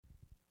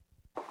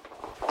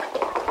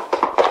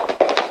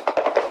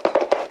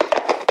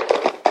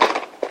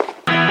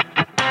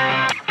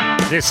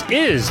This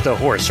is the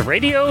Horse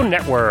Radio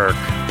Network.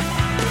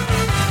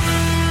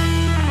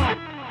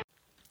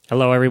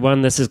 Hello,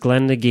 everyone. This is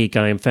Glenn the Geek.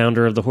 I am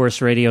founder of the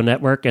Horse Radio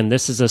Network, and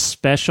this is a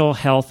special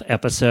health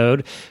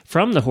episode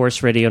from the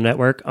Horse Radio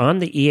Network on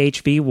the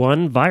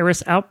EHV-1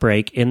 virus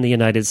outbreak in the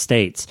United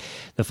States.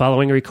 The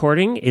following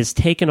recording is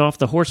taken off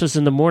the Horses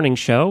in the Morning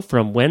show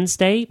from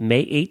Wednesday,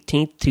 May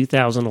 18th,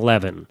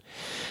 2011.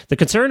 The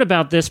concern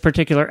about this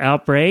particular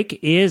outbreak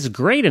is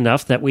great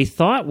enough that we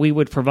thought we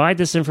would provide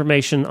this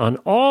information on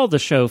all the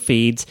show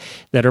feeds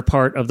that are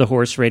part of the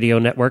Horse Radio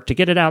Network to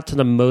get it out to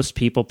the most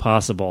people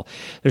possible.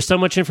 There's so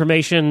much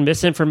information,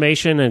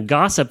 misinformation, and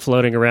gossip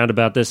floating around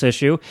about this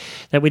issue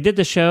that we did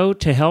the show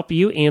to help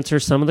you answer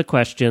some of the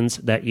questions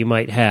that you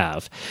might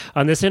have.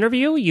 On this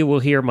interview, you will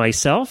hear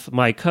myself,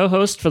 my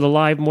co-host for the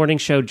live morning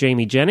show,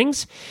 Jamie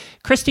Jennings,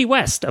 Christy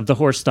West of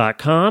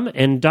thehorse.com,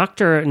 and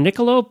Dr.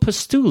 Niccolo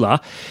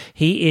Pustula.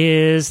 He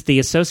is the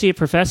Associate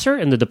Professor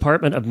in the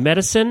Department of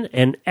Medicine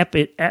and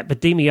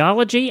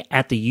Epidemiology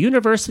at the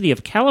University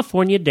of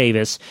California,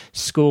 Davis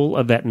School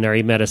of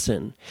Veterinary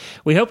Medicine.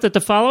 We hope that the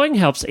following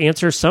helps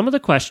answer some of the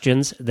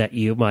questions that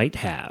you might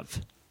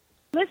have.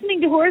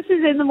 Listening to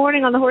Horses in the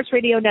Morning on the Horse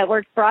Radio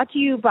Network, brought to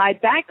you by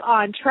Back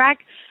on Track.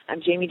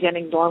 I'm Jamie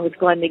Jennings along with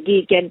Glenn the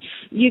Geek. And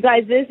you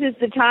guys, this is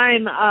the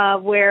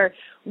time where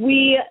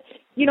we,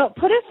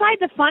 put aside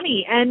the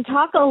funny and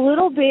talk a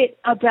little bit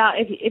about,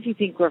 if you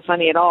think we're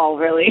funny at all,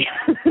 really,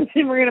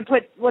 we're going to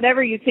put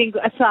whatever you think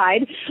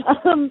aside,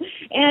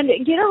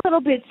 and get a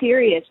little bit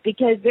serious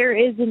because there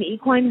is an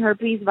equine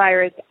herpes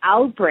virus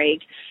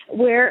outbreak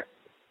where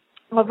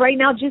right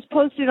now just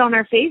posted on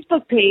our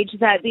Facebook page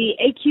that the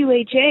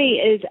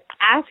AQHA is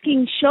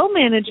asking show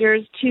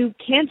managers to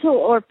cancel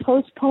or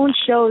postpone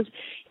shows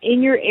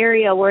in your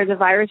area where the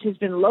virus has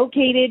been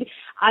located.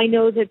 I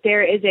know that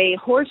there is a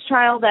horse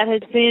trial that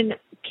has been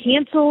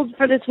canceled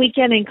for this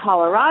weekend in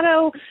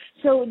Colorado.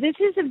 So this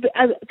is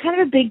a kind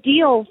of a big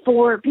deal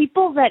for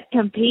people that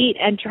compete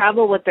and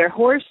travel with their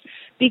horse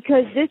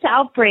because this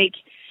outbreak,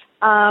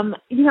 I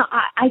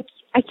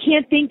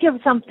can't think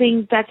of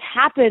something that's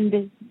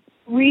happened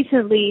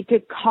recently to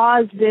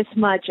cause this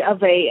much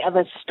of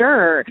a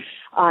stir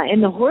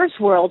in the horse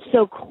world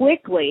so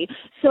quickly.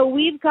 So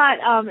we've got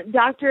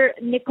Dr.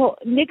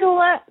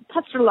 Nicola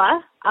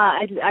Pustula.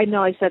 I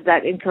know I said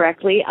that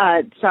incorrectly.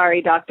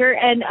 Sorry, doctor.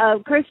 And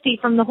Christy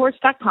from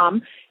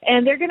thehorse.com.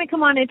 And they're going to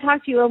come on and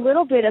talk to you a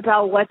little bit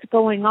about what's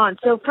going on.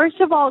 So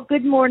first of all,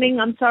 good morning.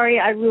 I'm sorry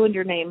I ruined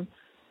your name.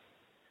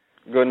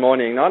 Good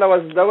morning. No, that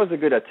was a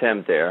good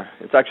attempt there.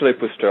 It's actually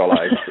Pustula.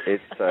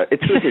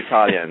 It's just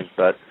Italian,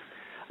 but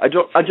I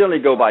generally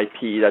go by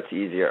P. That's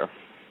easier.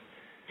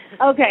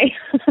 Okay.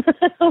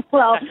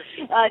 Well,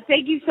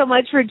 thank you so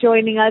much for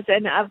joining us.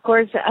 And, of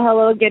course,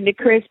 hello again to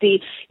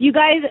Christy. You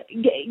guys,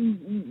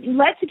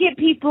 let's get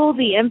people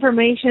the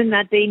information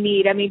that they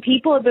need. I mean,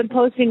 people have been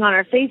posting on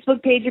our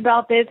Facebook page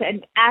about this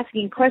and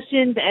asking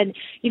questions. And,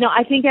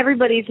 I think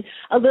everybody's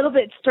a little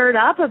bit stirred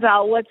up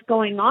about what's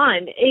going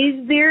on.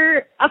 Is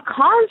there a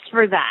cause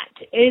for that?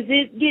 Is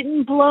it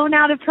getting blown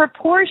out of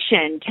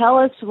proportion? Tell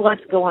us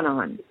what's going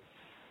on.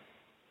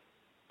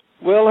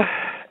 Well,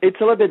 it's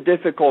a little bit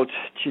difficult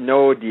to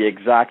know the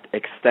exact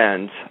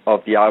extent of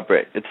the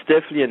outbreak. It's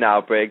definitely an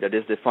outbreak that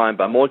is defined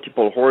by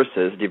multiple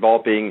horses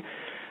developing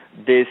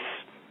this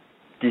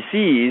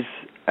disease,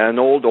 and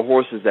all the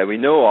horses that we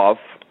know of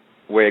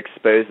were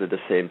exposed at the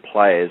same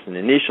place. An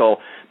initial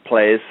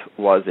place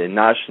was a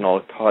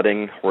national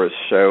cutting horse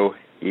show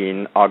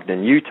in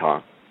Ogden,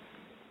 Utah.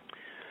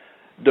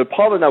 The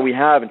problem that we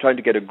have in trying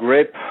to get a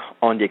grip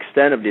on the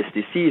extent of this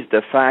disease,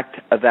 the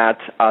fact that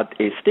at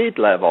a state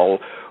level,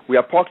 we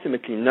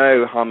approximately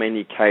know how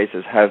many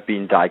cases have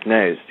been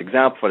diagnosed. For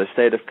example, for the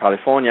state of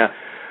California,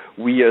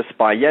 we, as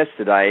by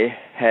yesterday,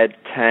 had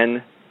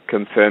 10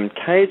 confirmed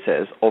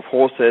cases of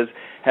horses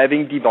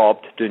having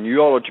developed the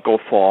neurological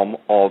form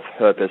of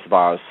herpes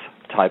virus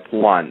type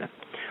 1,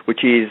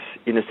 which is,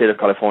 in the state of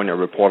California, a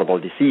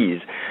reportable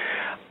disease.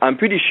 I'm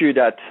pretty sure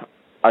that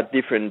at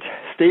different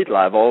state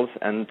levels,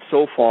 and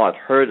so far I've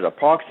heard that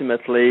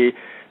approximately,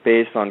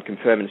 based on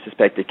confirmed and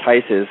suspected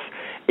cases,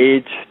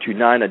 8 to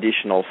 9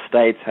 additional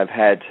states have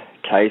had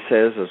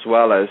cases, as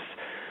well as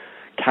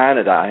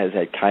Canada has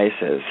had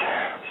cases.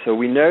 So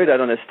we know that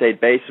on a state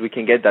basis we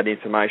can get that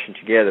information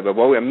together, but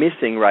what we're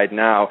missing right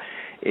now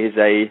is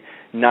a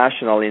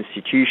national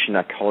institution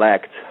that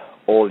collects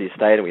all this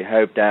data. We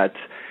hope that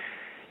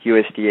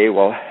USDA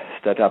will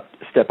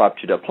step up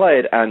to the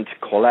plate and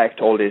collect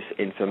all this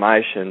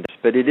information.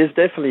 But it is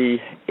definitely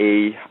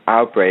a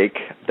outbreak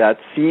that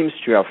seems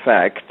to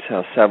affect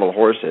several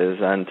horses,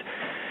 and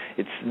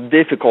it's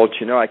difficult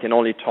to know. I can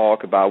only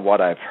talk about what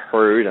I've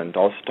heard, and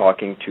also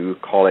talking to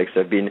colleagues.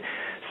 There have been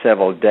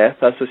several deaths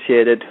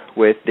associated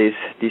with this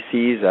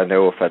disease. I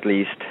know of at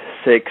least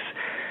 6,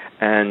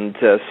 and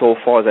so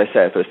far, as I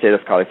said, for the state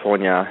of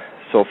California,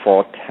 so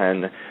far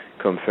 10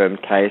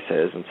 confirmed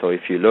cases. And so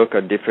if you look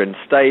at different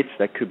states,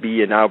 there could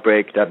be an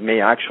outbreak that may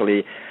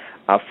actually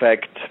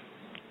affect,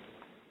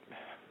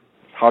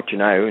 hard to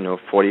know,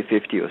 40,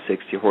 50, or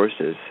 60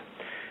 horses.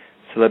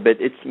 So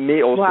it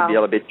may also be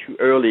a little bit too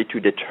early to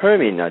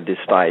determine at this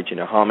stage,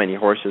 how many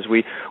horses.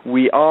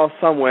 We are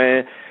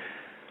somewhere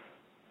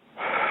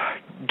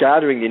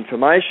gathering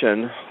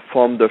information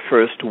from the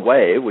first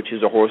wave, which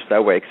is a horse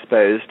that were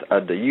exposed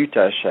at the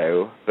Utah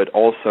show, but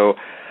also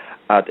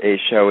at a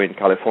show in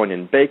California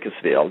in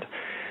Bakersfield.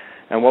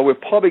 And what we're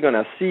probably going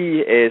to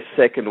see is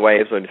second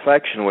waves of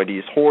infection where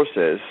these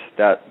horses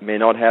that may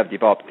not have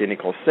developed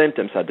clinical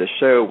symptoms at the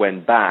show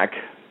went back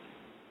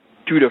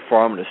to the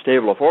farm, the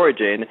stable of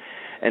origin,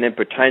 and then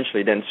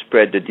potentially then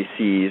spread the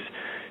disease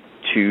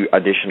to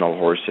additional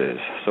horses.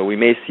 So we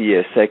may see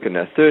a second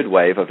or third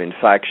wave of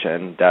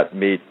infection that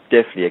may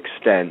definitely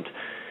extend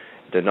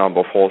the number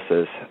of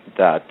horses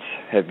that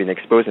have been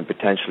exposed and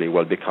potentially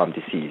will become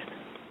diseased.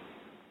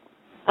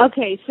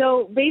 Okay,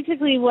 so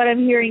basically what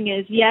I'm hearing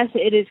is, yes,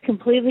 it is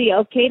completely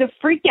okay to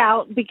freak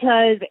out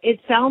because it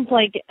sounds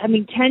like,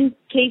 10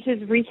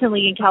 cases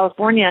recently in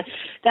California.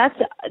 That's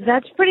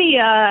pretty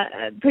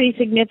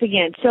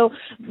significant. So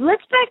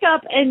let's back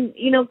up and,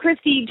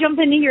 Christy, jump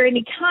in here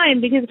any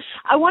time because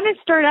I want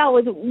to start out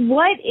with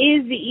what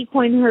is the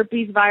equine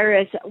herpes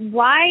virus?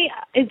 Why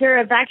is there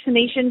a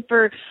vaccination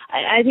for,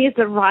 I think it's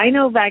the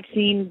rhino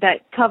vaccine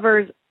that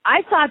covers,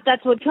 I thought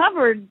that's what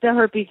covered the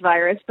herpes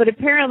virus, but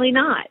apparently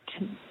not.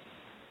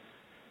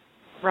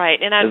 Right,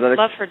 and I'd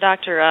love for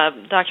Dr.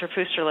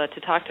 Pusterla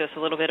to talk to us a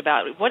little bit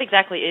about what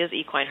exactly is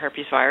equine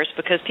herpes virus,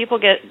 because people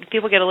get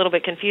a little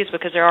bit confused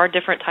because there are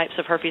different types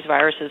of herpes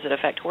viruses that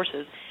affect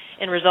horses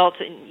and result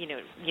in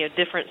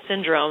different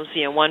syndromes.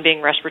 One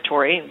being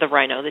respiratory, the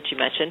rhino that you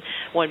mentioned,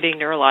 one being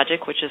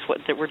neurologic, which is what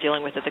that we're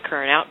dealing with at the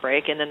current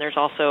outbreak, and then there's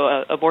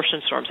also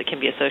abortion storms that can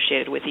be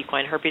associated with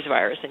equine herpes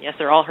virus. And yes,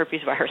 they're all herpes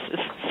viruses.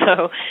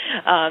 So,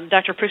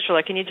 Dr.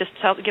 Pusterla, can you just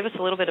give us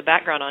a little bit of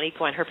background on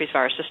equine herpes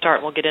virus to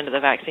start, and we'll get into the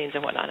vaccines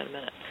and whatnot in a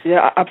minute.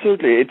 Yeah,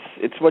 absolutely.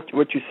 It's what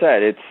you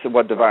said. It's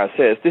what the virus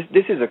is.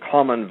 This is a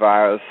common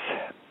virus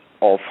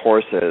of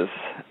horses,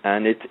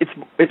 and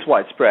it's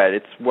widespread.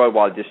 It's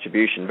worldwide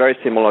distribution, very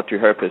similar to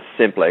herpes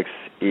simplex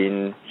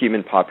in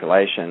human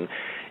population.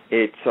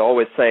 It's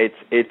always say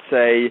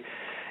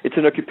it's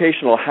an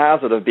occupational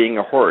hazard of being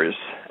a horse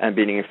and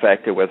being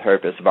infected with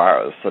herpes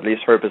virus, at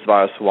least herpes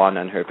virus 1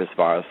 and herpes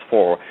virus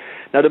 4.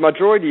 Now, the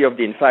majority of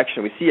the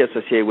infection we see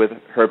associated with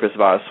herpes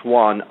virus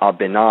 1 are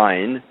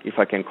benign, if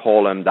I can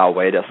call them that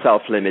way. They're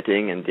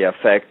self-limiting, and they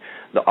affect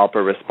the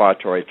upper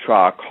respiratory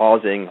tract,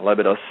 causing a little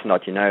bit of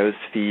snotty nose,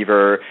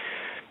 fever,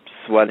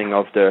 swelling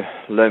of the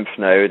lymph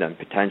node, and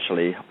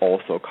potentially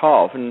also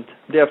cough. And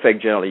they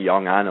affect generally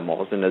young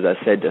animals, and as I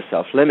said, they're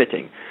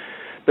self-limiting.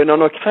 But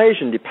on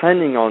occasion,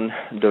 depending on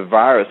the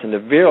virus and the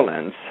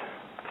virulence,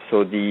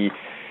 so the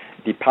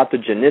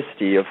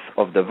pathogenicity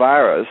of the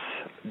virus,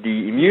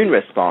 the immune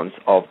response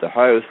of the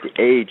host,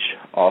 the age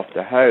of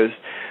the host,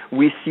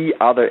 we see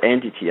other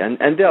entity, and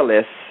they're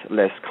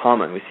less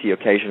common. We see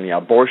occasionally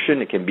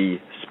abortion. It can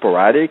be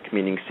sporadic,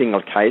 meaning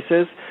single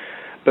cases.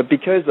 But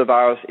because the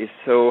virus is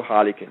so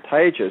highly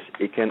contagious,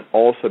 it can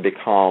also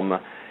become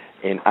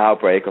an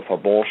outbreak of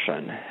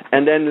abortion.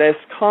 And then less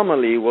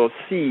commonly, we'll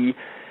see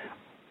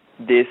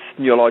this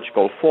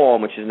neurological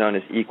form, which is known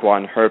as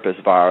equine herpes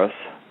virus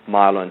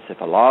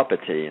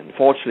myeloencephalopathy.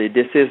 Unfortunately,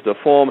 this is the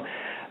form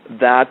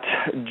that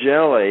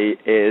generally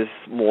is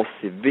more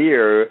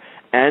severe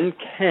and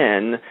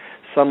can,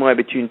 somewhere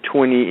between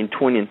 20 and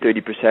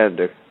 30% of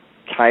the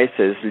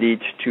cases, lead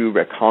to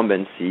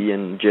recumbency,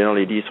 and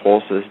generally these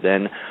horses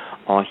then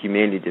are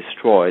humanely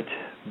destroyed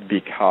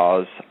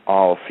because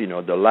of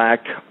the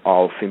lack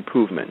of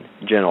improvement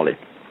generally.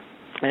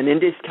 And in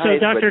this case, so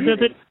doctor,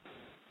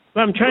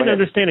 I'm trying to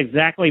understand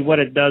exactly what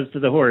it does to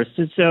the horse.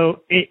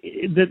 So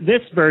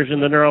this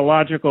version, the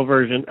neurological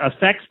version,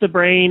 affects the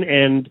brain,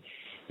 and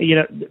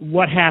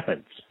what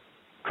happens?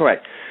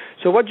 Correct.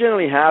 So what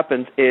generally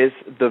happens is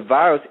the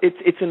virus,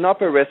 it's an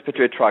upper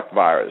respiratory tract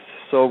virus.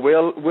 So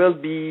will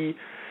be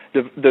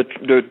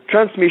the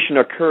transmission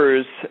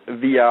occurs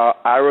via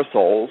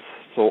aerosols,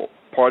 so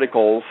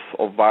particles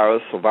of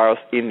virus, so virus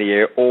in the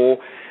air, or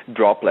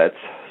droplets,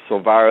 so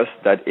virus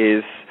that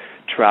is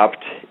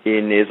trapped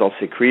in nasal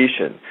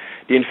secretion.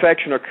 The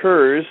infection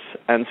occurs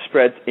and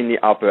spreads in the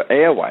upper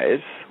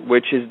airways,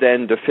 which is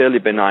then the fairly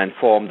benign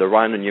form, the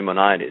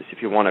rhinopneumonitis,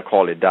 if you want to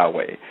call it that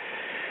way.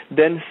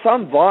 Then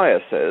some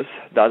viruses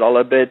that are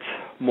a bit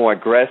more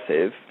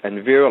aggressive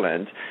and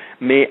virulent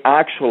may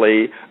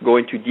actually go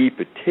into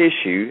deeper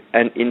tissue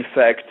and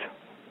infect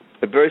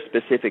a very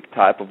specific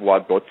type of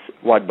white blood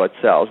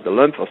cells, the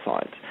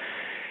lymphocytes.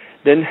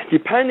 Then,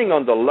 depending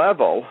on the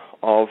level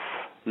of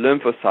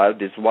lymphocytes,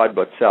 these white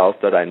blood cells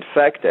that are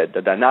infected,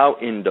 that are now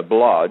in the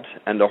blood,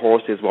 and the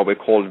horse is what we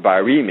call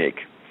viremic,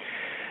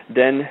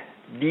 then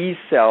these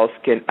cells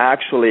can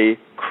actually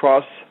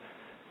cross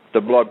the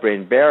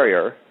blood-brain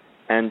barrier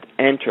and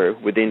enter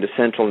within the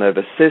central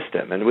nervous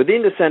system. And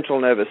within the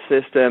central nervous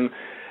system,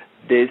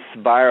 this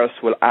virus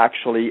will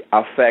actually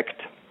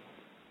affect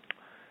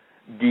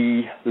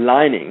the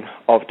lining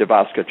of the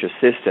vasculature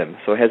system.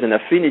 So it has an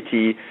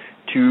affinity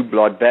to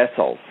blood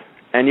vessels.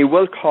 And it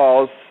will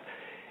cause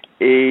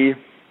a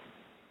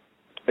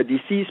a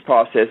disease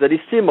process that is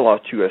similar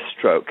to a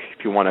stroke,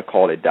 if you want to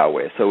call it that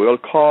way. So it will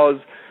cause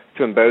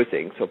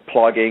thrombosing, so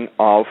plugging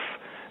of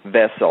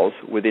vessels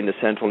within the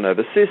central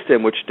nervous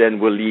system, which then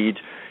will lead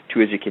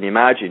to, as you can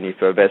imagine,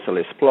 if a vessel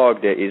is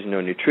plugged, there is no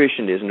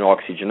nutrition, there's no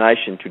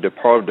oxygenation to the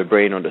part of the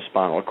brain or the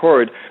spinal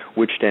cord,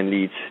 which then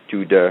leads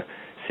to the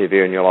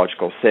severe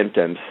neurological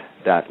symptoms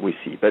that we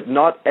see. But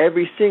not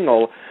every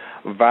single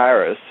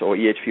virus or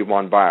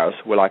EHV-1 virus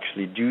will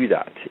actually do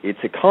that. It's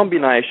a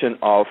combination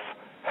of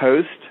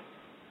host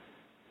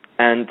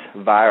and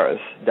virus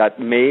that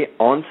may,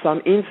 on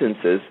some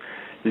instances,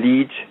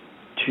 lead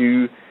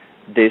to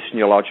this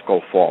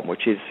neurological form,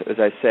 which is, as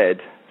I said,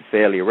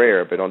 fairly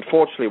rare. But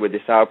unfortunately, with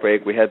this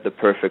outbreak, we had the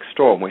perfect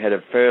storm. We had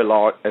a very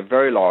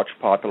large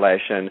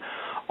population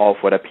of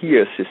what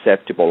appears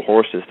susceptible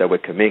horses that were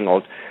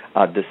commingled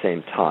at the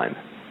same time.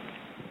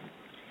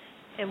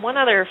 And one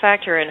other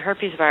factor in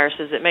herpes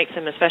viruses that makes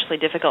them especially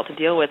difficult to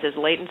deal with is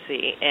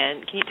latency.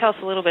 And can you tell us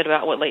a little bit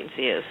about what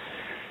latency is?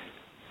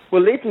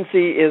 Well,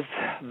 latency is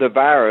the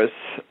virus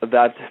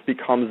that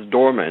becomes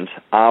dormant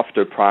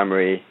after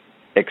primary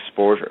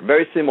exposure.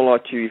 Very similar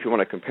to, if you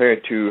want to compare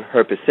it to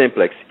herpes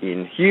simplex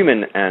in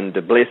human and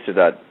the blister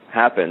that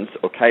happens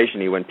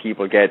occasionally when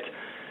people get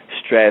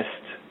stressed,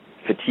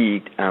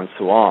 fatigued, and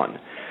so on.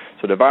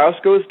 So the virus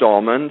goes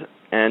dormant,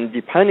 and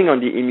depending on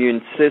the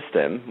immune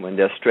system, when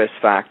there are stress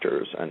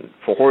factors, and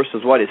for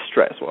horses, what is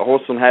stress? Well,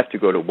 horses don't have to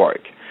go to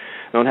work,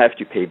 don't have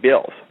to pay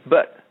bills,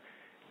 but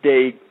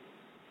they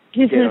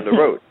get on the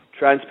road,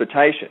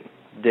 transportation,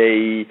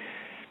 they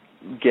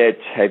get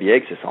heavy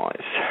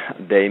exercise,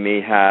 they may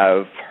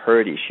have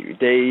heart issue,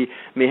 they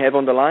may have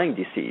underlying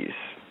disease,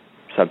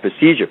 some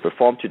procedure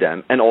performed to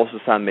them, and also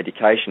some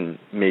medication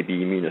may be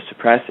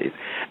immunosuppressive.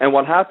 And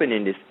what happened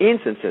in these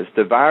instances,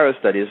 the virus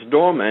that is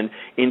dormant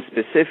in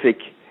specific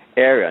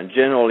area, and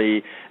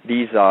generally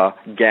these are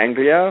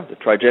ganglia, the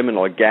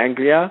trigeminal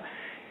ganglia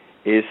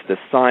is the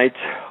site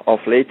of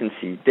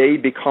latency. They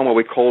become what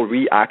we call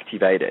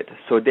reactivated.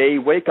 So they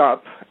wake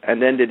up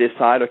and then they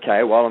decide,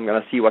 okay, well, I'm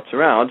going to see what's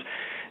around.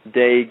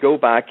 They go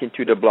back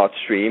into the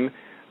bloodstream,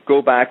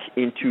 go back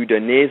into the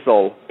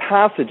nasal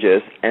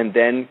passages, and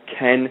then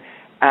can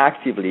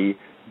actively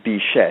be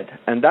shed.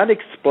 And that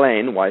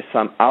explains why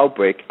some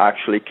outbreak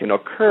actually can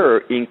occur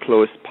in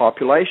close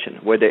population,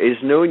 where there is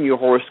no new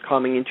horse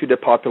coming into the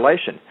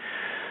population.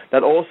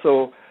 That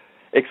also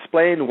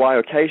explains why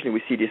occasionally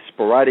we see this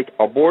sporadic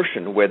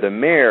abortion, where the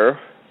mare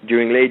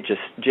during late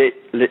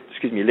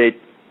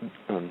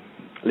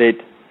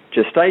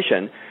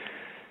gestation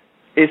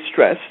is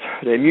stressed.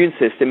 The immune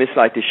system is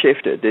slightly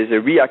shifted. There's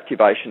a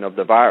reactivation of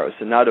the virus,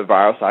 and now the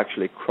virus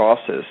actually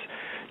crosses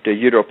the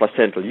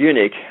uteroplacental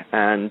unit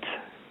and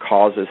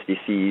causes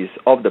disease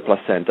of the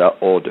placenta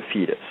or the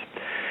fetus.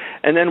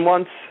 And then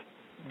once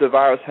the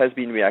virus has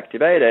been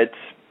reactivated,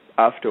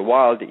 after a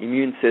while the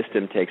immune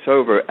system takes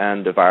over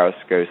and the virus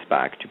goes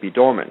back to be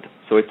dormant.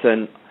 So it's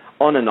an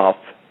on and off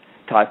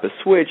type of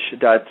switch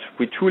that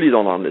we truly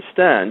don't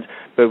understand,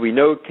 but we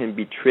know can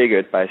be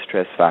triggered by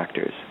stress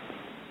factors.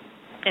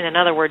 And in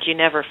other words, you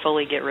never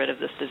fully get rid of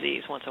this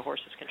disease once a horse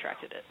has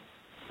contracted it.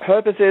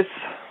 Herpes is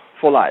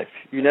for life.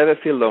 You never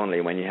feel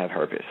lonely when you have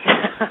herpes.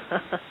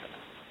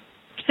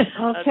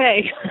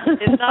 Okay.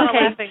 It's not a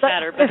laughing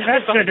matter, but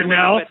that's good to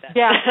know.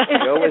 Yeah.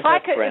 If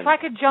I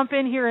could jump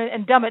in here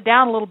and dumb it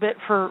down a little bit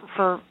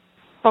for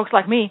folks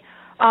like me.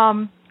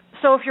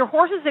 So if your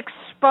horse is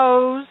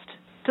exposed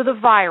to the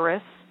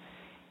virus,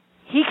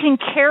 he can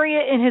carry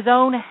it in his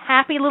own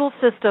happy little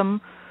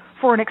system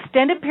for an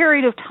extended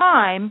period of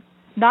time,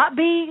 not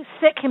be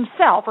sick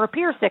himself or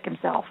appear sick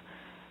himself,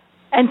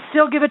 and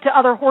still give it to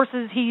other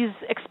horses he's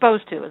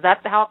exposed to. Is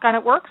that how it kind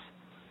of works?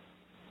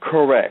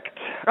 Correct.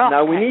 Oh,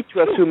 now we need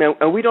to assume,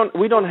 and we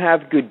don't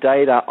have good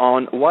data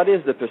on what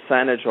is the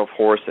percentage of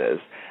horses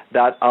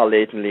that are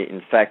latently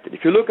infected.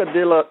 If you look at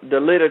the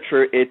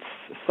literature, it's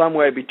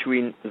somewhere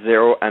between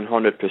 0 and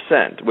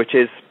 100%, which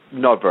is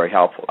not very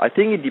helpful. I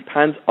think it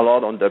depends a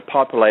lot on the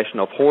population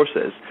of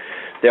horses,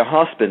 their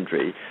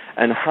husbandry,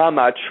 and how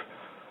much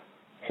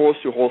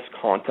horse-to-horse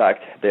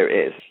contact there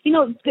is. You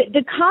know,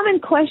 the common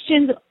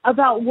questions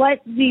about what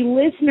the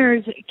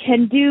listeners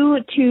can do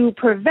to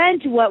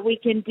prevent, what we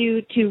can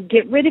do to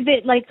get rid of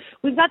it, like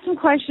we've got some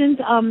questions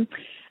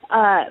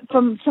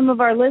from some of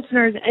our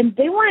listeners, and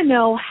they want to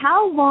know,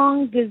 how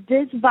long does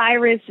this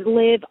virus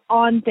live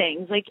on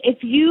things? Like if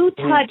you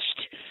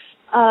touched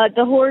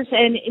the horse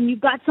and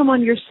you've got some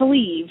on your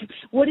sleeve,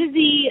 what is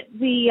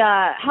the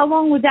how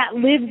long would that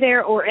live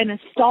there, or in a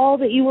stall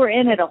that you were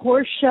in at a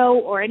horse show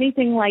or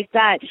anything like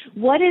that?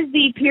 What is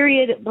the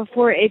period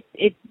before it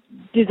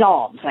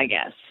dissolves, I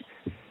guess?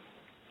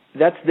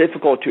 That's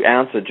difficult to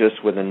answer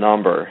just with a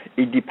number.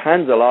 It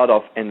depends a lot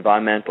of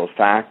environmental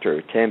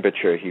factor,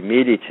 temperature,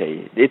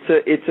 humidity.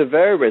 It's a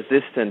very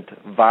resistant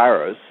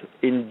virus.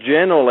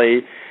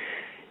 Generally,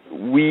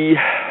 we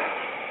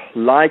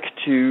like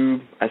to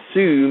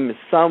assume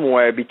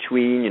somewhere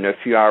between a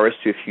few hours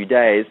to a few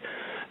days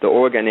the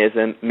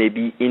organism may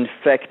be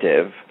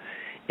infective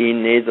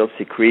in nasal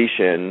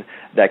secretion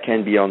that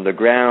can be on the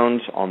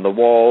ground, on the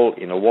wall,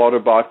 in a water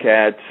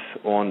bucket,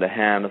 or on the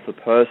hand of the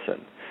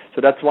person.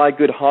 So that's why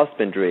good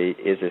husbandry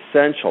is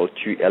essential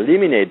to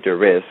eliminate the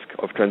risk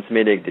of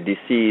transmitting the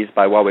disease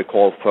by what we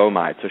call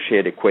fomites, so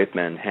shared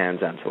equipment, hands,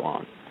 and so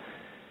on.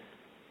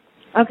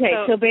 Okay,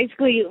 so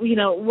basically,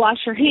 wash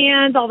your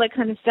hands, all that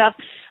kind of stuff.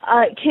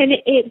 How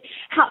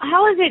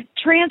is it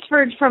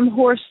transferred from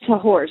horse to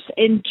horse?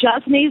 In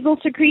just nasal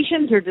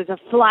secretions, or does a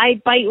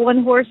fly bite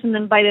one horse and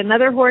then bite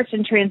another horse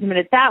and transmit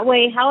it that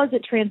way? How is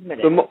it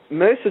transmitted? So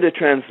most of the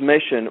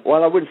transmission,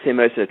 well, I wouldn't say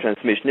most of the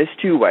transmission. There's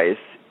two ways.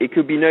 It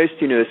could be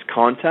nose-to-nose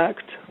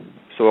contact.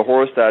 So a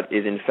horse that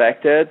is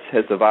infected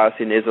has the virus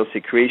in nasal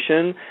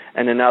secretion,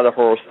 and another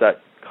horse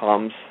that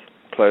comes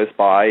close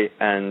by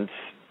and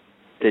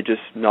they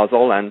just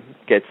nuzzle and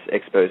gets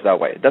exposed that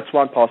way. That's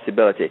one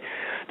possibility.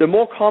 The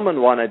more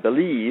common one, I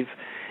believe,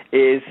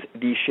 is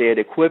the shared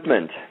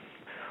equipment,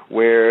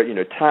 where,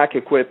 tack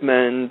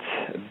equipment,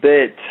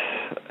 bit,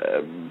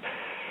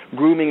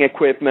 grooming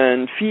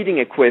equipment, feeding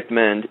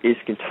equipment is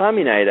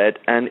contaminated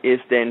and is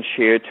then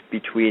shared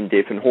between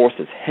different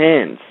horses.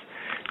 Hence,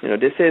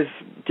 this is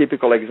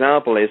typical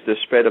example is the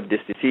spread of this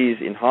disease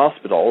in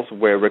hospitals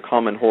where a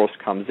common horse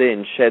comes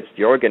in, sheds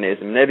the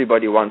organism, and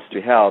everybody wants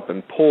to help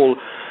and pull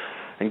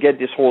and get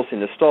this horse in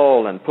the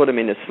stall and put him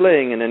in a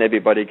sling, and then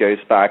everybody goes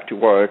back to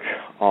work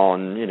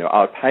on,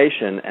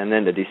 outpatient, and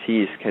then the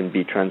disease can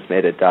be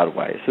transmitted that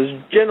way. So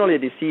generally,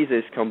 disease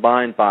is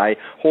combined by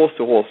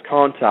horse-to-horse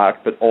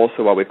contact, but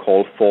also what we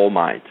call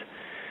fomite,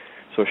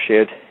 so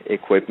shared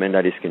equipment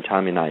that is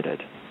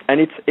contaminated, and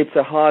it's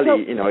a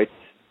highly,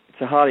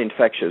 it's a highly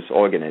infectious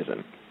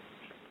organism.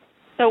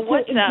 So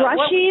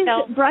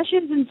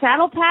brushes and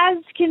saddle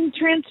pads can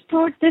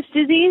transport this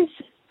disease?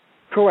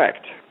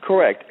 Correct.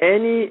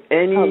 Any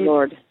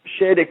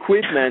shed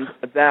equipment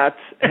that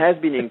has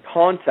been in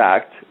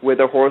contact with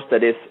a horse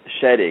that is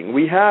shedding.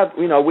 We have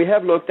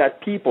looked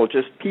at people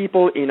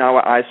in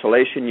our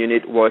isolation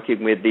unit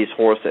working with these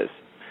horses,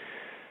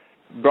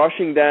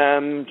 brushing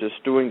them,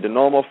 just doing the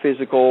normal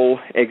physical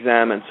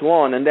exam and so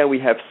on, and then we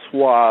have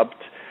swabbed,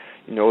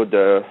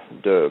 the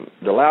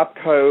lab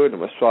coat, and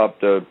we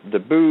swabbed the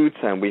boots,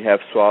 and we have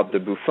swabbed the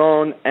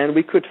bouffon, and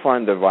we could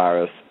find the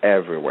virus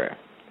everywhere.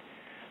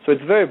 So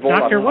it's very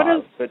volatile. Doctor,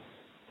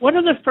 what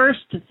are the first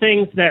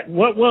things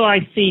what will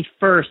I see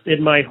first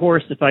in my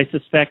horse if I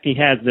suspect he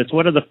has this?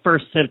 What are the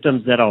first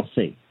symptoms that I'll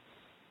see?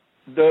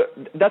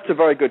 That's a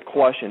very good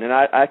question, and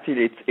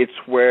actually it's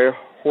where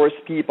horse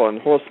people and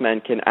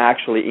horsemen can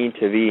actually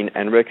intervene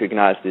and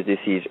recognize the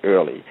disease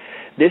early.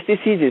 This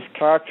disease is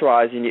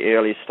characterized in the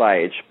early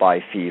stage by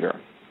fever.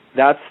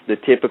 That's the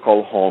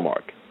typical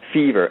hallmark.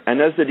 Fever.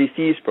 And as the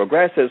disease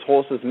progresses,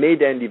 horses may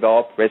then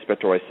develop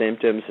respiratory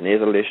symptoms,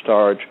 nasal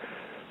discharge,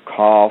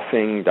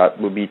 coughing.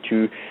 That would be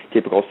two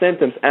typical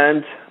symptoms,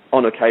 and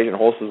on occasion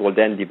horses will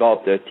then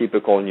develop the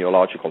typical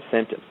neurological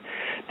symptoms.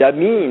 That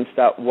means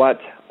that what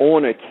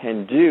owner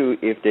can do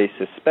if they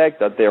suspect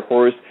that their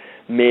horse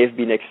may have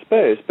been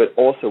exposed, but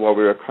also what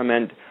we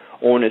recommend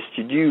owners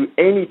to do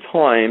any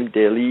time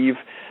they leave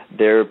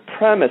their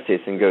premises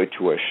and go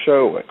to a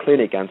show, a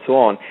clinic, and so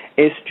on,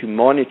 is to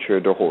monitor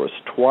the horse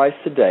twice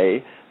a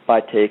day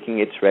by taking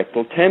its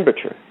rectal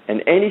temperature.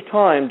 And any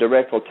time the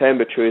rectal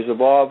temperature is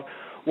above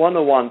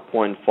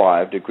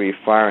 101.5 degrees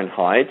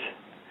Fahrenheit,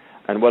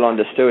 and well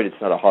understood it's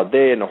not a hot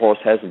day and the horse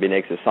hasn't been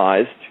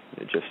exercised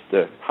just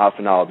half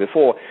an hour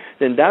before,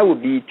 then that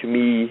would be, to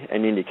me,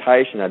 an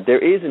indication that there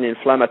is an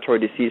inflammatory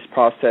disease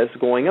process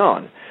going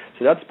on.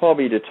 So that's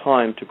probably the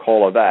time to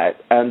call a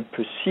vet and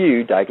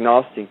pursue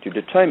diagnostic to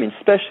determine,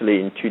 especially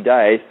in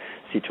today's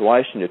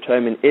situation,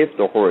 determine if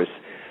the horse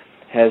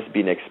has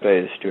been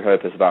exposed to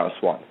herpes virus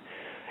 1.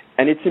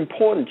 And it's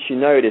important to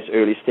know this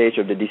early stage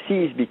of the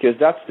disease because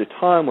that's the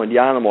time when the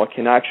animal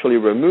can actually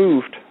be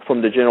removed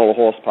from the general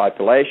horse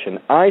population,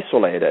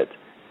 isolated,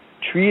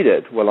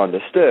 treated, well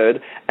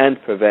understood, and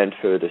prevent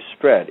further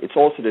spread. It's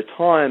also the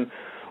time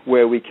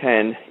where we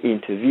can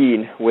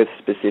intervene with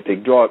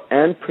specific drug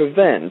and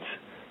prevent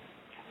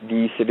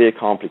the severe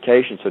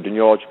complications of the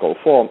neurological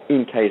form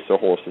in case the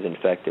horse is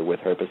infected with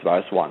herpes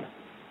virus 1.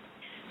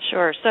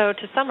 Sure. So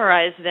to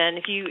summarize then,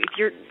 if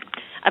you're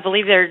I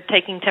believe they're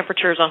taking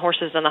temperatures on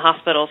horses in the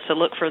hospitals to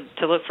look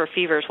for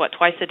fevers,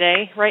 twice a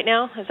day right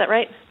now? Is that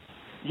right?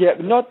 Yeah,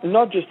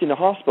 not just in the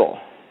hospital.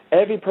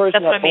 Every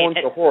person that owns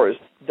a horse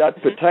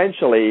that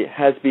potentially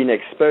has been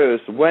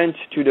exposed went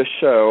to the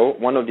show,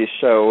 one of these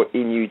shows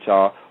in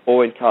Utah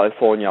or in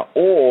California,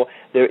 or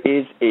there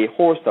is a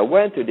horse that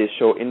went to this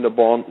show in the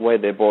barn where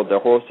they bought their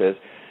horses,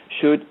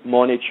 should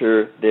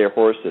monitor their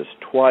horses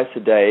twice a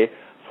day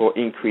for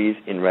increase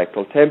in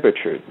rectal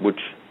temperature, which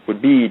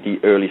would be the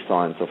early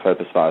signs of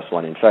herpes virus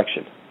 1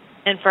 infection.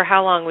 And for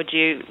how long would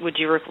you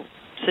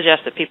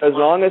suggest that people? As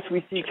long as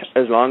we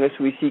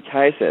see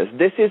cases.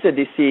 This is a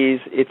disease.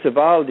 It's a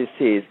viral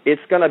disease.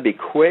 It's going to be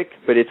quick,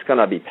 but it's going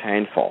to be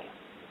painful.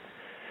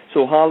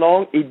 So how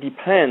long? It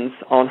depends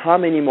on how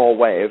many more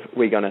waves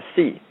we're going to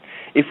see.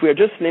 If we're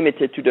just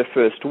limited to the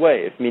first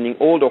wave, meaning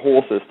all the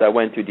horses that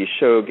went to this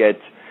show get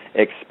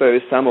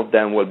exposed, some of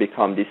them will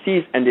become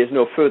diseased, and there's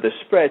no further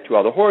spread to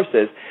other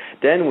horses,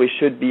 then we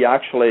should be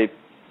actually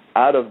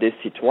out of this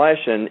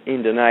situation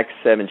in the next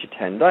 7 to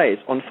 10 days.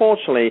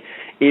 Unfortunately,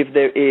 if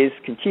there is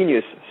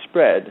continuous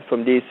spread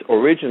from this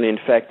originally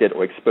infected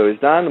or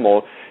exposed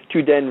animal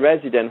to then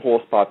resident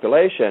horse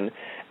population,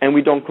 and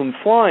we don't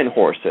confine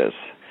horses,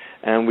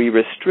 and we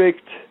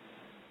restrict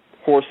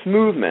horse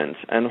movement,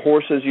 and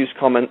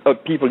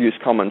people use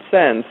common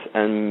sense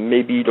and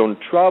maybe don't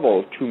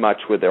travel too much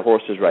with their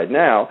horses right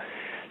now.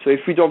 So if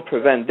we don't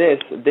prevent this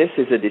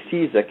is a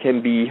disease that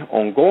can be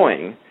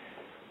ongoing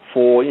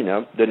for,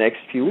 the next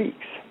few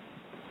weeks.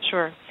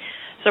 Sure.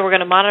 So we're going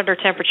to monitor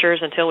temperatures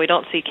until we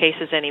don't see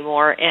cases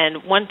anymore.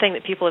 And one thing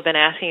that people have been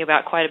asking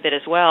about quite a bit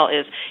as well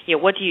is,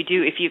 what do you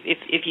do if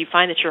you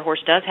find that your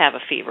horse does have a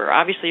fever?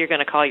 Obviously, you're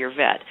going to call your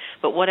vet.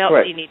 But what else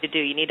Correct. do you need to do?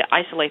 You need to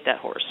isolate that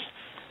horse.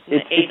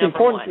 It's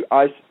important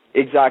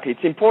Exactly.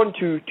 It's important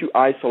to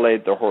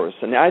isolate the horse.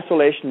 And the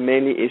isolation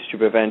mainly is to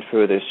prevent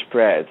further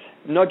spread.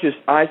 Not just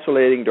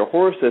isolating the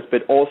horses,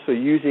 but also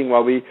using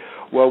what we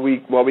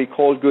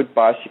call good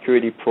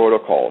biosecurity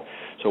protocol.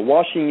 So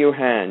washing your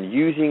hand,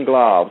 using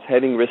gloves,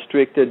 having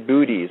restricted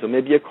booties, or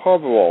maybe a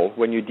coverall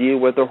when you deal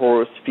with the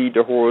horse, feed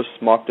the horse,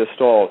 mop the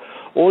stall.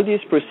 All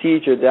these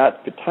procedures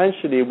that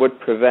potentially would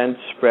prevent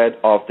spread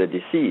of the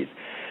disease.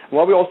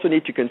 What we also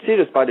need to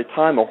consider is by the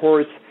time a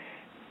horse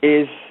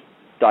is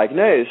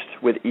diagnosed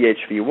with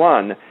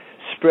EHV-1,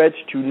 spread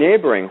to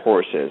neighboring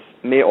horses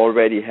may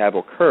already have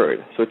occurred.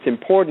 So it's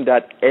important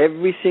that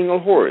every single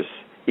horse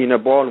in a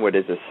barn where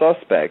there's a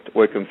suspect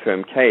or a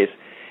confirmed case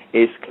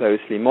is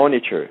closely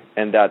monitored,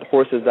 and that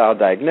horses that are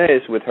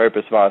diagnosed with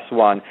herpes virus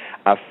 1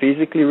 are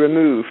physically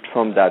removed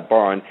from that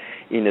barn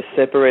in a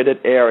separated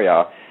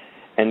area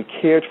and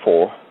cared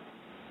for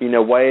in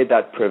a way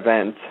that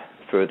prevents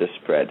further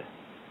spread.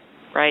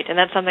 Right, and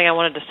that's something I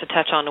wanted us to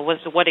touch on, was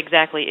what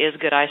exactly is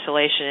good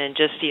isolation, and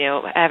just,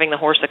 having the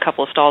horse a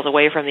couple of stalls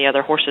away from the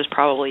other horses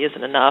probably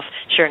isn't enough.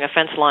 Sharing a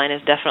fence line is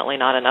definitely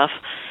not enough.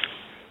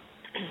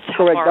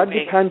 Correct. That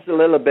depends a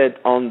little bit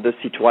on the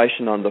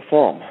situation on the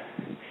farm.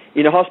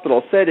 In a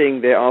hospital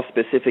setting, there are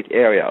specific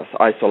areas,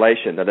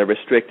 isolation, that are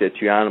restricted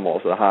to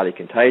animals that are highly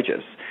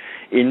contagious.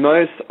 In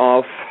most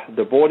of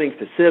the boarding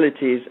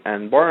facilities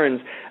and barns,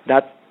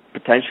 that's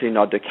potentially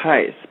not the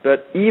case.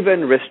 But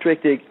even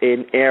restricting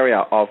an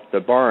area of the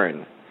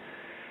barn,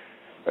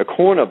 a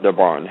corner of the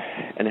barn,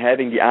 and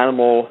having the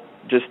animal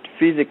just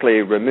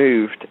physically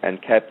removed and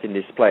kept in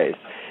this place,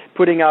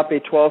 putting up a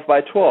 12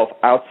 by 12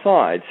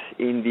 outside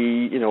in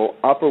the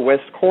upper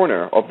west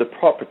corner of the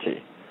property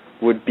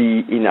would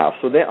be enough.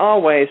 So there are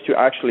ways to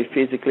actually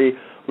physically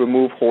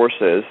remove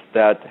horses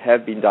that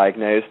have been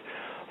diagnosed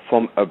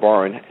from a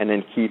barn and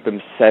then keep them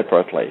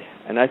separately.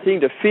 And I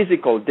think the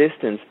physical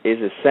distance is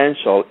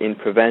essential in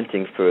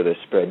preventing further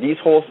spread. These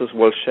horses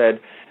will shed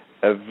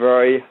a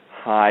very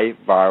high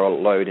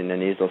viral load in the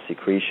nasal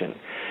secretion.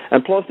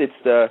 And plus it's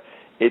the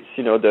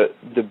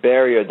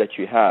barrier that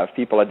you have.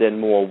 People are then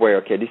more aware,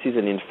 okay, this is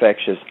an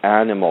infectious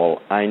animal.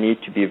 I need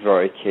to be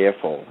very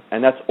careful.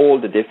 And that's all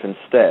the different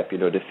steps,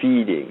 the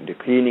feeding, the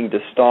cleaning the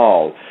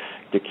stall,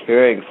 the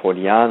caring for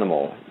the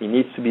animal. It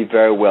needs to be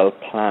very well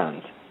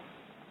planned.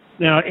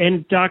 Now,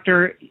 and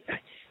Doctor,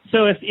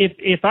 so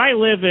if I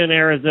live in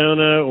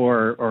Arizona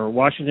or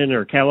Washington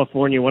or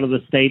California, one of the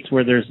states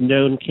where there's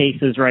known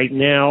cases right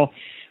now,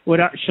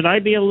 should I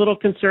be a little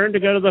concerned to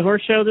go to the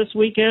horse show this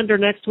weekend or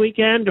next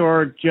weekend,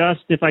 or just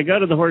if I go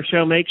to the horse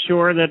show, make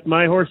sure that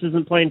my horse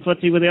isn't playing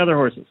footsie with the other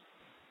horses?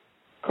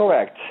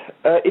 Correct.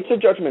 It's a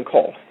judgment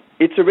call.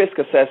 It's a risk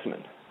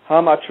assessment. How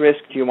much risk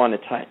do you want to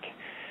take?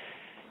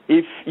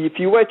 If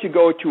you were to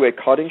go to a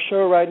cutting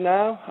show right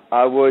now,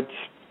 I would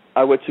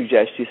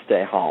suggest you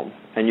stay home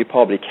and you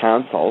probably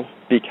cancel,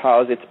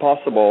 because it's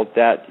possible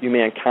that you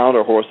may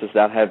encounter horses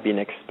that have been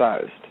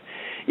exposed.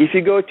 If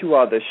you go to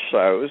other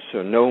shows,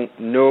 so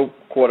no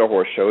quarter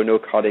horse show, no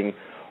cutting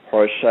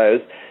horse shows,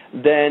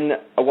 then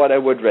what I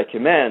would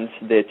recommend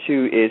there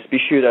too is be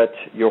sure that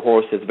your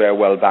horse is very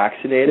well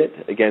vaccinated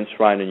against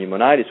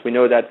rhinopneumonitis. We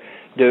know that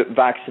the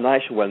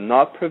vaccination will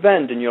not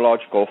prevent the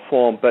neurological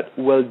form, but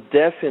will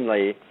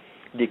definitely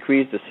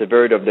decrease the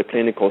severity of the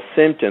clinical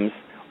symptoms,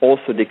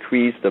 also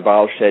decrease the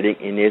viral shedding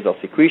in nasal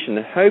secretion,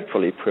 and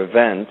hopefully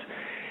prevent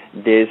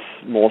this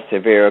more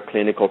severe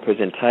clinical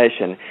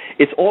presentation.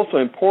 It's also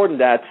important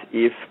that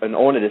if an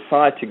owner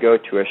decides to go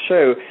to a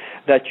show,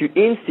 that you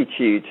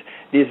institute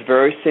this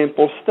very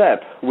simple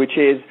step, which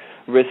is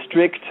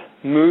restrict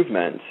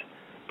movement,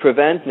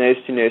 prevent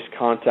nose-to-nose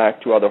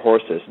contact to other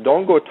horses.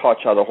 Don't go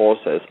touch other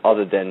horses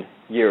other than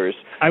yours.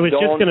 I was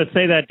just going to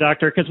say that,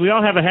 Doctor, because we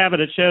all have a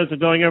habit at shows of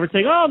going over and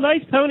saying, oh,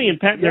 nice pony, and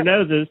patting their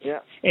noses. Yeah.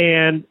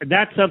 And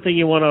that's something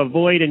you want to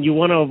avoid, and you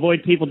want to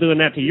avoid people doing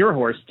that to your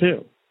horse,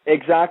 too.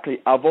 Exactly.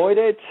 Avoid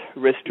it,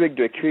 restrict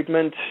the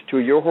equipment to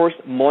your horse,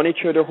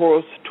 monitor the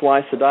horse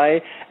twice a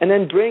day, and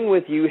then bring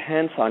with you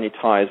hand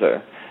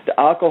sanitizer. The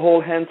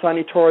alcohol hand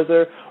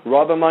sanitizer,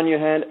 rub them on your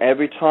hand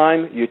every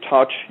time you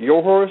touch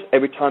your horse,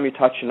 every time you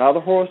touch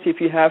another horse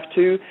if you have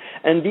to.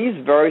 And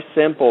these very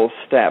simple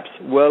steps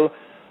will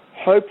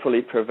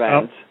hopefully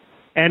prevent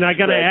And I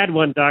got to add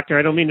one, Doctor.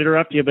 I don't mean to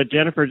interrupt you, but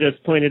Jennifer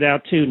just pointed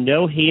out, too,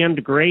 no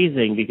hand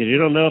grazing, because you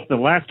don't know if the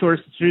last horse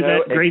is through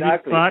that grazing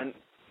spot.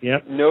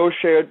 Yep. No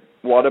shared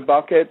water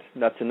bucket.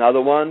 That's another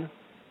one.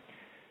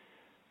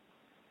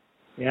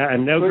 Yeah,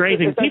 and no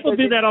grazing. People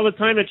do that all the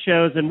time at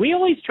shows, and we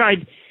always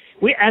tried,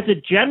 as a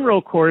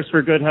general course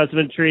for good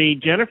husbandry,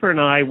 Jennifer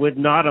and I would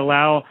not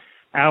allow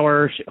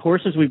our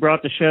horses we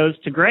brought to shows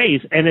to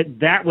graze, and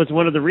that was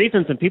one of the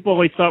reasons, and people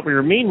always thought we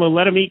were mean, well,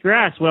 let them eat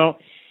grass. Well,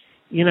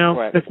 you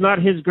know, That's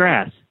not his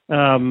grass.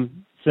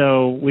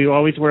 So we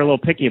always were a little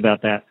picky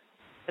about that.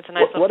 That's a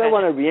nice what I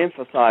want to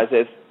reemphasize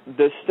is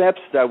the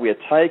steps that we are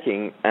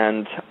taking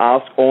and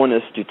ask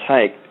owners to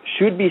take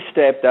should be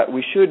steps that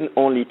we shouldn't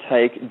only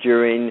take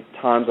during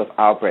times of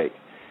outbreak.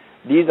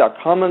 These are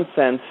common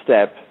sense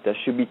steps that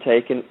should be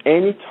taken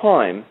any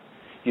time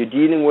you're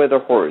dealing with a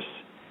horse,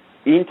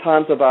 in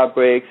times of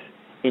outbreaks,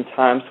 in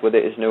times where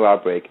there is no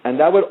outbreak. And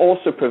that would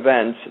also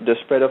prevent the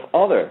spread of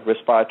other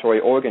respiratory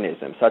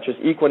organisms, such as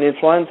equine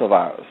influenza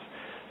virus,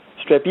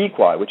 strep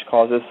equi, which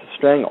causes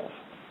strangles.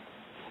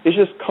 It's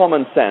just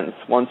common sense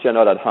once you're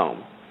not at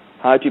home,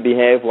 how to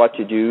behave, what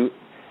to do,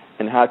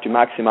 and how to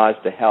maximize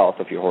the health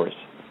of your horse.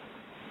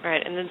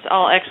 Right, and it's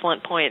all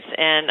excellent points.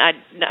 And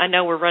I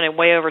know we're running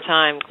way over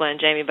time, Glenn,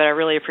 Jamie, but I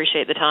really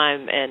appreciate the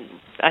time, and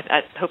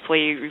hopefully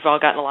you've all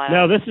gotten a lot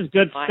out of it. No, this is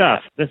good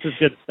stuff. This is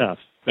good stuff.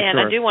 And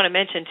sure. I do want to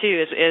mention,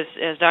 too,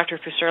 as Dr.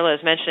 Fusarla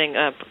is mentioning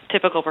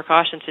typical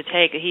precautions to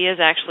take, he is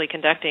actually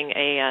conducting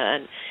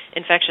an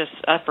infectious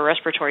upper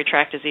respiratory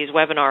tract disease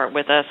webinar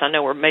with us. I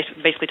know we're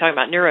basically talking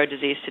about neuro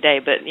disease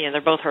today, but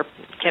they're both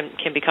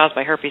can be caused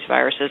by herpes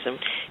viruses, and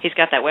he's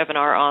got that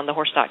webinar on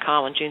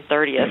thehorse.com on June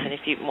 30th, and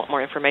if you want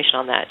more information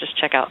on that, just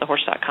check out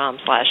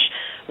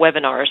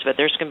thehorse.com/webinars, but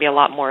there's going to be a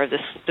lot more of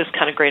this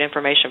kind of great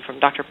information from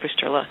Dr.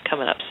 Fusarla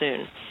coming up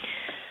soon.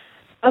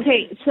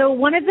 Okay, so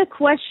one of the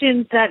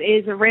questions that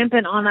is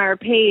rampant on our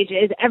page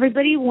is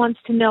everybody wants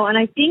to know, and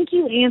I think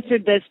you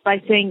answered this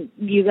by saying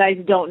you guys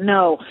don't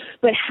know,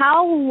 but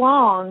how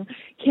long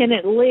can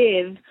it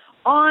live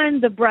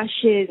on the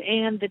brushes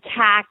and the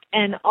tack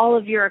and all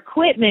of your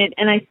equipment?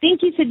 And I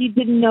think you said you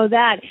didn't know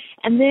that.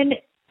 And then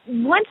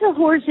once a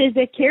horse is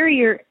a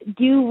carrier,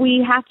 do we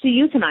have to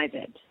euthanize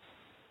it?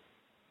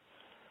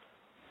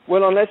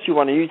 Well, unless you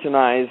want to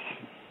euthanize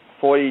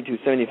 40 to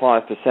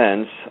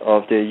 75%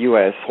 of the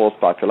U.S. horse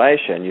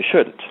population, you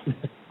shouldn't.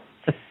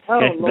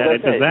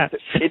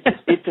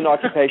 It's an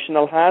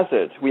occupational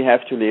hazard. We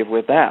have to live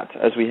with that,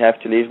 as we have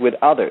to live with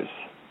other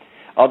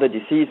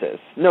diseases.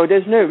 No,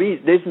 there's no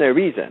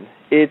reason.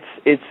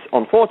 It's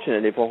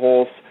unfortunate if a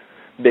horse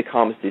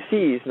becomes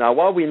diseased. Now,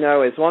 what we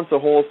know is once a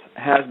horse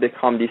has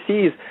become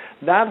diseased,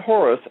 that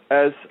horse,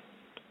 as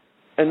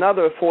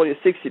another 40 or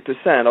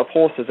 60% of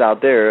horses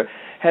out there,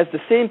 has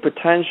the same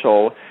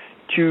potential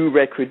to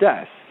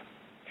recrudesce.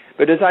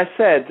 But as I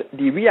said,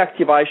 the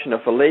reactivation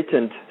of a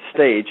latent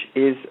stage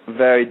is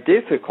very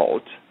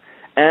difficult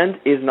and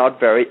is not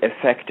very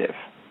effective.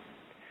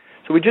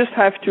 So we just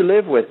have to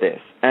live with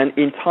this. And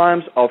in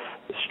times of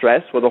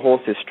stress, where the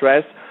horse is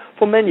stressed,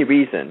 for many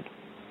reasons,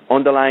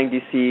 underlying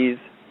disease,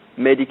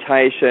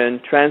 medication,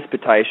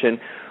 transportation,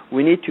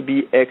 we need to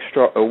be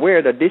extra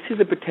aware that this is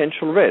a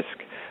potential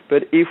risk.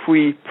 But if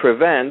we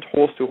prevent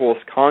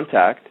horse-to-horse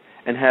contact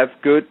and have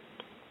good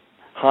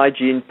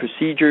hygiene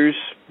procedures,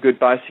 good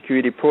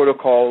biosecurity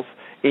protocols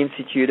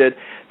instituted,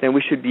 then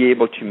we should be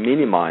able to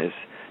minimize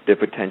the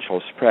potential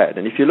spread.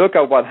 And if you look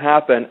at what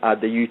happened at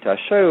the Utah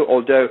show,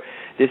 although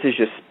this is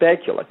just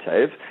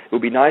speculative, it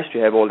would be nice to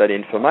have all that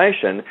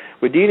information.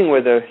 We're dealing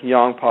with a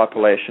young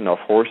population of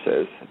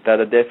horses that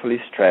are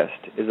definitely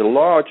stressed. It's a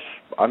large,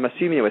 I'm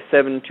assuming it was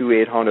 700 to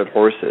 800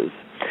 horses.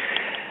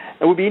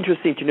 It would be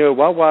interesting to know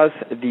what was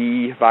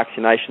the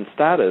vaccination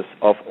status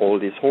of all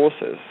these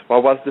horses.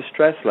 What was the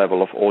stress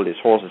level of all these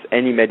horses?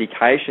 Any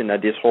medication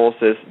that these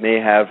horses may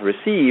have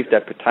received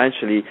that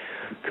potentially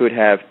could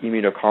have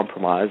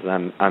immunocompromised.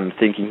 I'm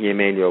thinking here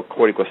mainly of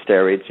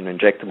corticosteroids,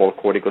 injectable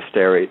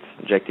corticosteroids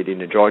injected in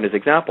the joint as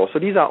example. So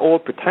these are all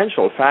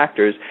potential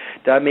factors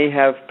that may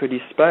have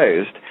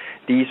predisposed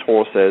these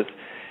horses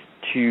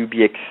to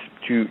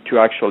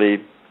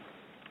actually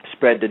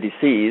spread the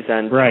disease,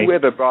 and right.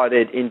 Whoever brought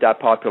it in that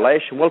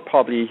population will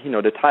probably,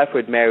 the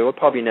typhoid Mary will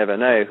probably never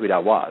know who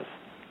that was.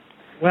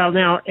 Well,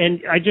 now,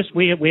 and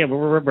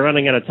we're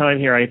running out of time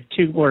here. I have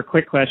two more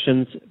quick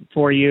questions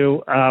for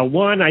you.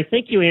 One, I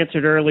think you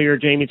answered earlier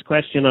Jamie's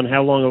question on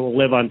how long it will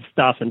live on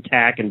stuff and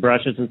tack and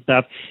brushes and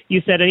stuff.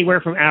 You said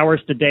anywhere from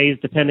hours to days,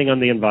 depending on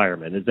the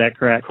environment. Is that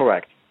correct?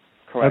 Correct.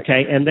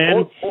 Okay, and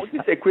then all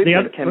this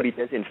equipment can be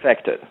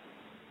disinfected.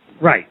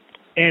 Right.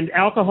 And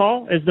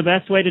alcohol is the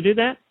best way to do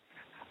that?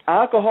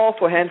 Alcohol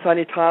for hand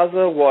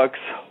sanitizer works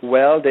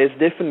well. There's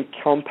different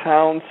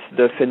compounds,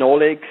 the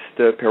phenolics,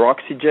 the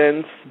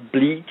peroxygens,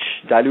 bleach,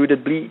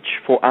 diluted bleach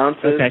for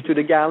ounces to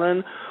the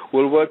gallon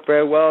will work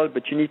very well,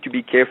 but you need to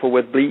be careful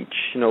with bleach,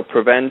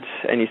 prevent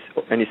any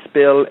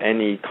spill,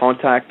 any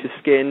contact to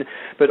skin,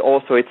 but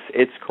also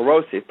it's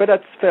corrosive. But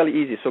that's fairly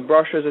easy. So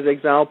brushes as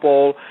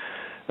example,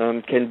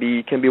 can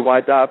be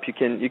wiped up. You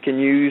can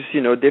use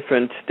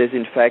different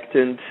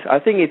disinfectants. I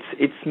think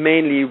it's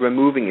mainly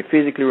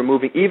physically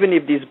removing. Even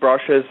if these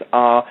brushes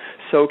are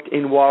soaked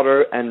in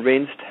water and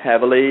rinsed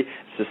heavily,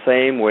 it's the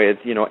same with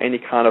any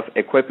kind of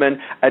equipment.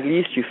 At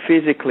least you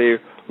physically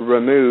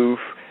remove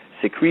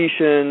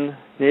secretion,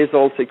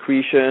 nasal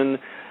secretion,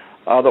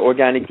 other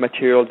organic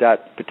material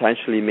that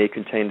potentially may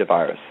contain the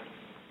virus.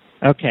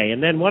 Okay,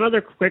 and then one other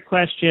quick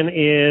question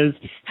is,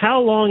 how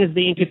long is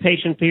the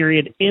incubation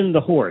period in the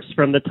horse?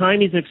 From the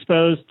time he's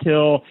exposed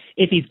till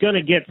if he's going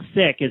to get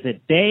sick, is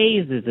it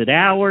days, is it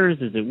hours,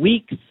 is it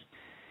weeks?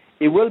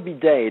 It will be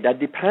days. That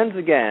depends,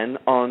 again,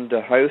 on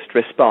the host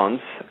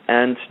response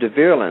and the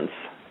virulence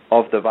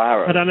of the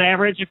virus. But on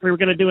average, if we were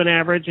going to do an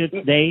average, it's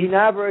days? In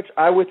average,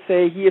 I would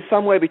say he is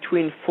somewhere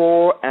between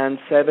 4 and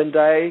 7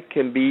 days.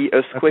 Can be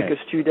as quick as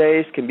 2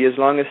 days, can be as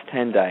long as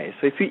 10 days.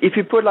 So if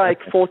you put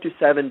 4 to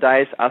 7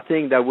 days, I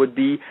think that would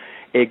be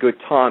a good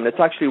time. That's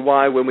actually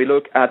why when we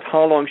look at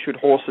how long should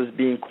horses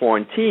be in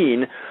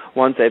quarantine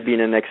once they've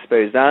been an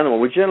exposed animal,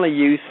 we generally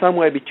use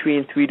somewhere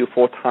between 3 to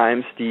 4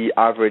 times the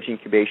average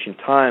incubation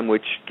time,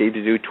 which gives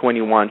you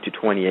 21 to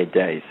 28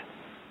 days.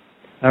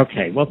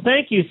 Okay. Well,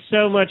 thank you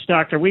so much,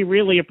 Doctor. We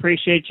really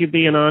appreciate you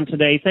being on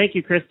today. Thank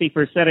you, Christy,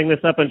 for setting this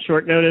up on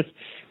short notice.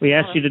 We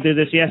asked you to do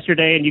this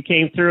yesterday, and you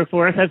came through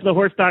for us, as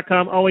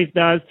thehorse.com always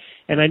does.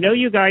 And I know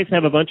you guys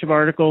have a bunch of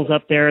articles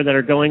up there that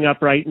are going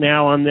up right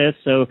now on this,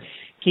 so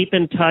keep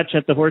in touch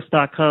at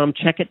thehorse.com.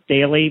 Check it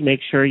daily.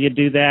 Make sure you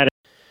do that.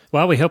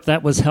 Well, we hope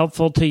that was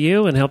helpful to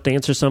you and helped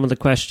answer some of the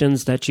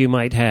questions that you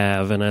might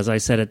have. And as I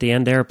said at the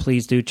end there,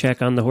 please do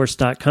check on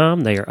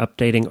thehorse.com. They are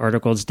updating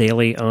articles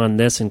daily on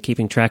this and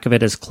keeping track of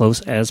it as close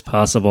as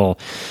possible.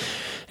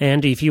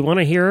 And if you want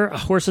to hear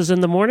Horses in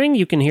the Morning,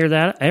 you can hear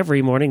that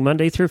every morning,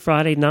 Monday through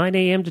Friday, 9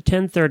 a.m. to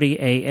 10:30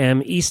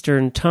 a.m.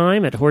 Eastern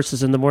Time at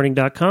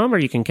horsesinthemorning.com, or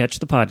you can catch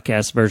the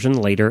podcast version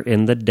later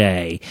in the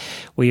day.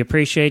 We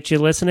appreciate you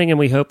listening, and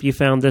we hope you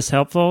found this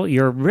helpful.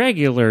 Your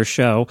regular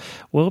show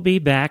will be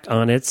back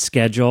on its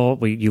schedule.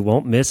 You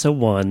won't miss a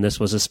one. This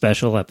was a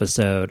special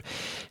episode.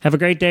 Have a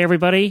great day,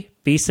 everybody.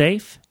 Be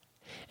safe.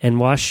 And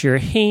wash your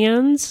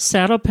hands,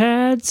 saddle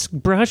pads,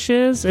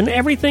 brushes, and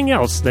everything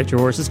else that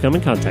your horses come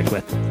in contact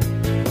with.